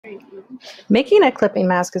Making a clipping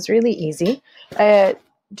mask is really easy. It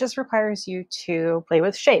just requires you to play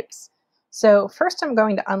with shapes. So first I'm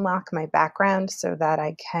going to unlock my background so that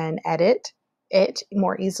I can edit it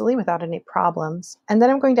more easily without any problems. And then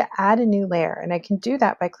I'm going to add a new layer, and I can do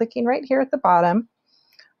that by clicking right here at the bottom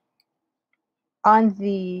on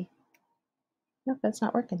the, nope, that's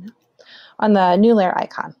not working now, on the new layer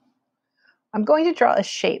icon. I'm going to draw a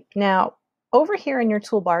shape. Now, over here in your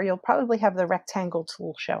toolbar, you'll probably have the rectangle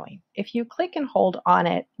tool showing. If you click and hold on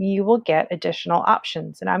it, you will get additional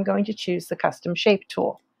options, and I'm going to choose the custom shape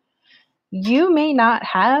tool. You may not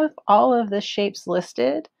have all of the shapes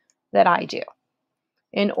listed that I do.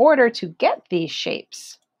 In order to get these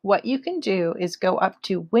shapes, what you can do is go up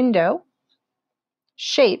to Window,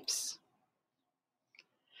 Shapes,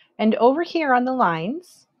 and over here on the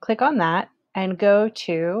lines, click on that and go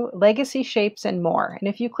to Legacy Shapes and More. And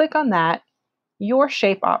if you click on that, your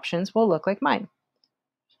shape options will look like mine.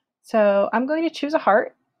 So I'm going to choose a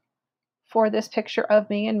heart for this picture of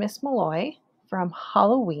me and Miss Malloy from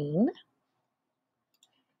Halloween.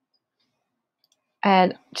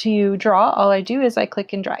 And to draw, all I do is I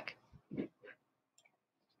click and drag.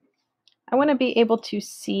 I want to be able to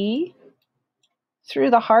see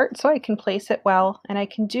through the heart so I can place it well, and I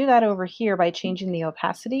can do that over here by changing the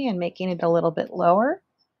opacity and making it a little bit lower.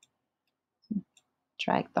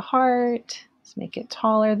 Drag the heart, let's make it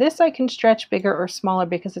taller. This I can stretch bigger or smaller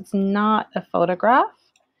because it's not a photograph.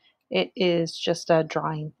 It is just a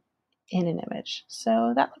drawing in an image.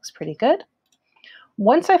 So that looks pretty good.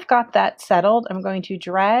 Once I've got that settled, I'm going to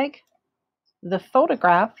drag the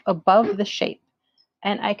photograph above the shape.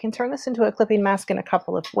 And I can turn this into a clipping mask in a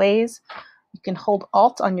couple of ways. You can hold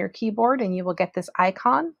Alt on your keyboard and you will get this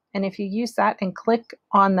icon. And if you use that and click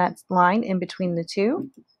on that line in between the two,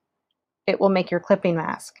 it will make your clipping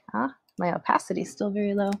mask. My opacity is still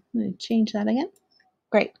very low. I'm going to change that again.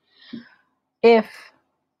 Great. If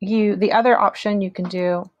the other option you can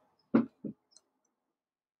do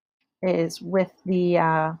is with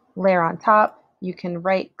the layer on top, you can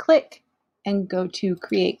right click and go to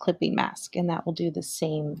Create Clipping Mask, and that will do the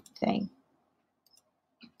same thing.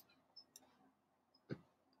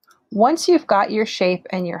 Once you've got your shape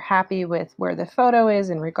and you're happy with where the photo is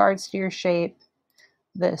in regards to your shape,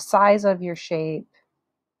 the size of your shape,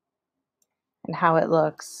 and how it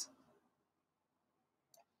looks.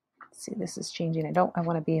 See, this is changing. I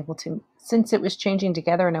want to be able to, since it was changing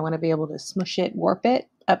together and I want to be able to smush it, warp it,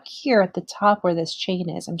 up here at the top where this chain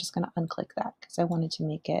is, I'm just going to unclick that because I wanted to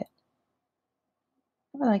make it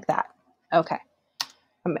like that. Okay.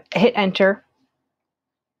 Hit enter.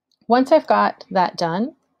 Once I've got that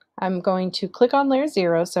done, I'm going to click on layer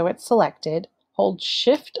 0 so it's selected, hold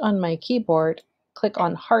shift on my keyboard, click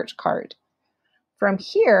on heart card. From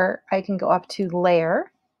here, I can go up to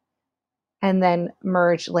layer and then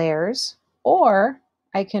merge layers, or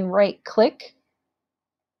I can right click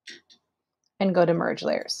and go to merge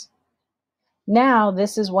layers. Now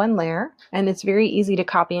this is one layer and it's very easy to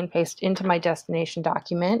copy and paste into my destination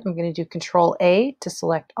document. I'm going to do Control A to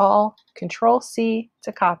select all, Control C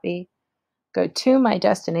to copy, go to my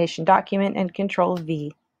destination document and Control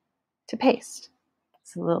V to paste.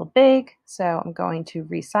 It's a little big, so I'm going to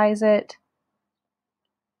resize it.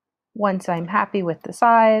 Once I'm happy with the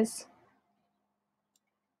size,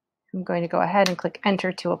 I'm going to go ahead and click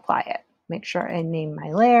enter to apply it. Make sure I name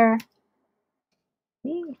my layer.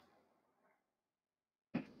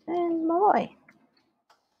 And Malloy.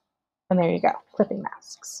 And there you go, clipping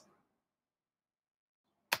masks.